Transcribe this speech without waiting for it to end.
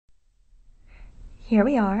Here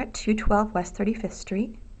we are at 212 West 35th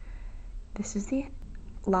Street. This is the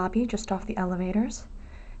lobby just off the elevators.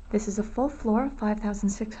 This is a full floor of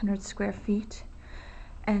 5,600 square feet,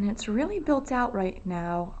 and it's really built out right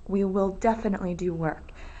now. We will definitely do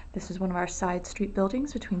work. This is one of our side street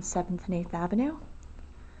buildings between 7th and 8th Avenue.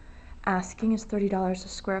 Asking is $30 a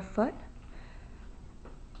square foot.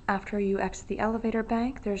 After you exit the elevator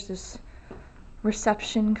bank, there's this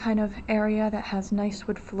reception kind of area that has nice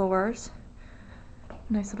wood floors.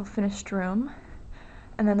 Nice little finished room.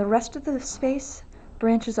 And then the rest of the space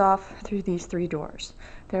branches off through these three doors.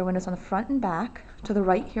 There are windows on the front and back. To the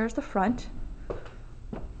right here is the front.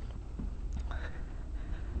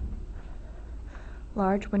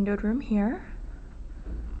 Large windowed room here.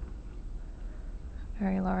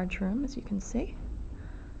 Very large room, as you can see.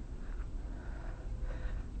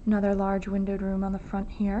 Another large windowed room on the front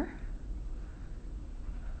here.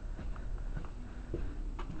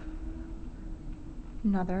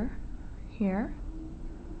 Another here.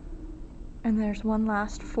 And there's one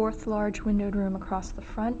last fourth large windowed room across the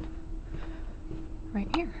front, right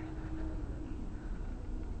here.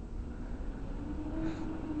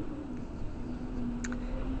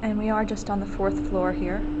 And we are just on the fourth floor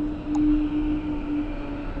here.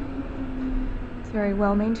 It's a very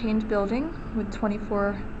well-maintained building with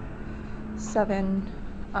 24/7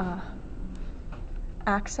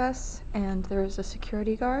 access, and there is a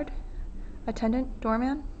security guard, attendant,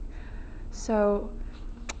 doorman. So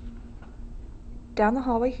down the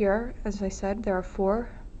hallway here, as I said, there are 4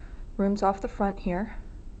 rooms off the front here.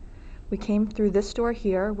 We came through this door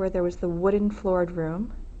here where there was the wooden floored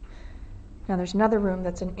room. Now there's another room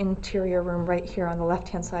that's an interior room right here on the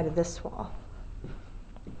left-hand side of this wall.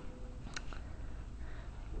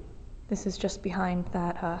 This is just behind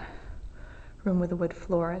that room with the wood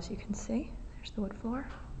floor, as you can see. There's the wood floor.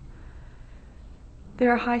 There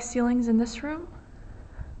are high ceilings in this room,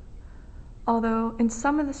 although in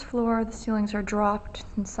some of this floor the ceilings are dropped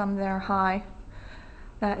and some they're high.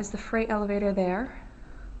 That is the freight elevator there.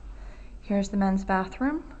 Here's the men's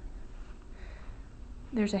bathroom.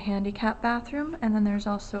 There's a handicap bathroom, and then there's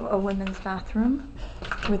also a women's bathroom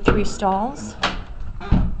with 3 stalls.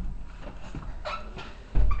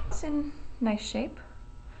 It's in nice shape.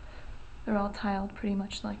 They're all tiled pretty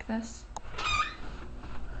much like this.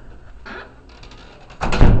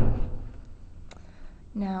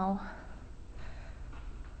 Now,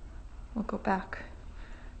 we'll go back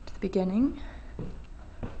to the beginning.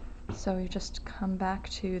 So we just come back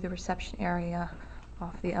to the reception area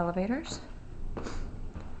off the elevators.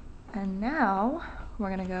 And now we're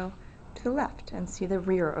going to go to the left and see the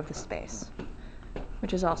rear of the space,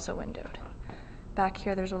 which is also windowed. Back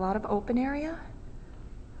here there's a lot of open area,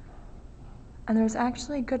 and there's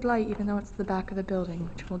actually good light even though it's the back of the building,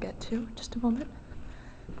 which we'll get to in just a moment.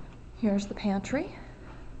 Here's the pantry.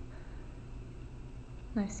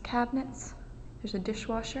 Nice cabinets. There's a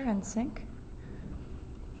dishwasher and sink.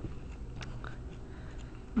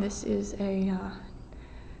 This is a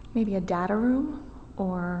maybe a data room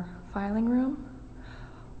or filing room.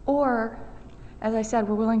 Or, as I said,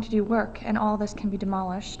 we're willing to do work, and all this can be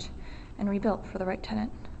demolished and rebuilt for the right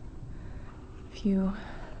tenant. A few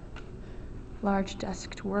large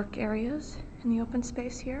desked work areas in the open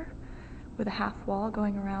space here with a half wall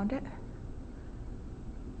going around it.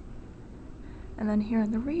 And then here in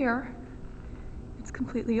the rear, it's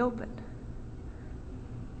completely open.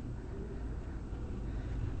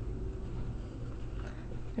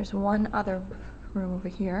 There's one other room over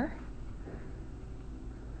here.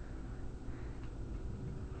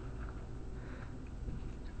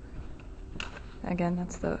 Again,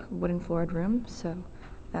 that's the wooden floored room, so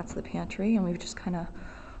that's the pantry, and we've just kind of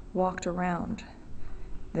walked around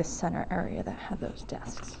this center area that had those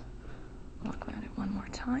desks. Walk around it one more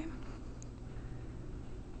time.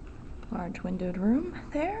 Large windowed room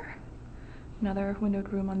there. Another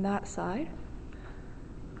windowed room on that side.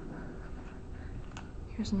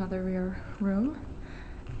 Here's another rear room.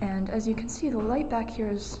 And as you can see, the light back here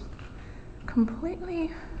is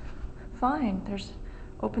completely fine. There's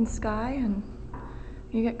open sky and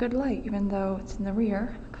you get good light even though it's in the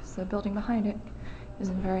rear because the building behind it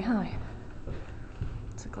isn't very high.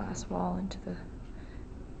 It's a glass wall into the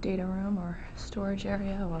data room or storage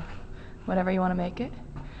area or whatever you want to make it.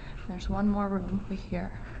 There's one more room over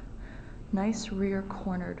here. Nice rear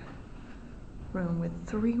cornered room with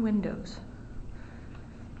 3 windows.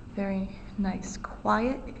 Very nice,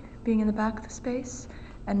 quiet being in the back of the space,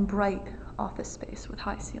 and bright office space with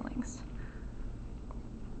high ceilings.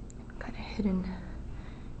 Kind of hidden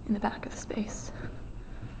in the back of the space.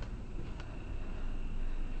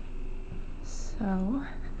 So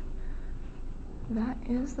that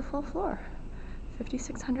is the full floor.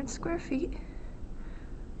 5,600 square feet.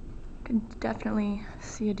 Could definitely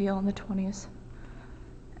see a deal in the 20s.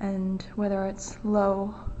 And whether it's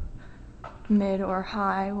low, mid, or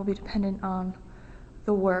high will be dependent on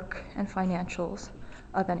the work and financials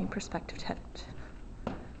of any prospective tenant.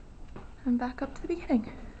 And back up to the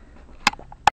beginning.